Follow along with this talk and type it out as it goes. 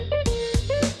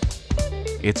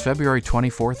It's February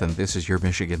 24th, and this is your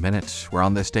Michigan Minute, where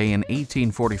on this day in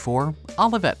 1844,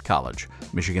 Olivet College,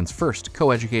 Michigan's first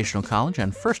coeducational college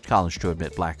and first college to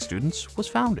admit black students, was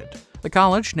founded. The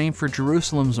college, named for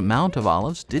Jerusalem's Mount of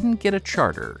Olives, didn't get a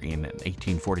charter in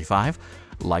 1845,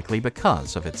 likely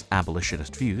because of its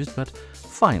abolitionist views, but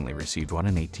finally received one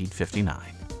in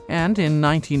 1859. And in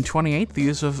 1928, the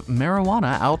use of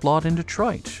marijuana outlawed in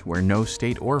Detroit, where no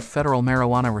state or federal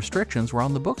marijuana restrictions were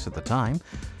on the books at the time.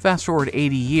 Fast forward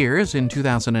 80 years, in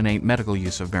 2008, medical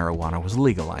use of marijuana was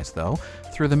legalized, though,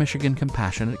 through the Michigan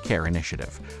Compassionate Care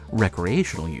Initiative.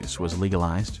 Recreational use was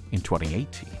legalized in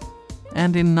 2018.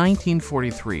 And in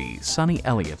 1943, Sonny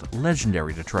Eliot,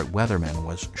 legendary Detroit weatherman,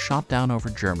 was shot down over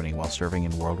Germany while serving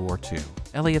in World War II.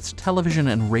 Eliot's television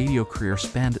and radio career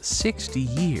spanned 60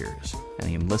 years, and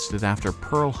he enlisted after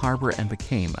Pearl Harbor and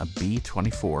became a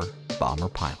B-24 bomber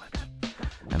pilot.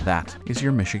 And that is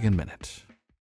your Michigan Minute.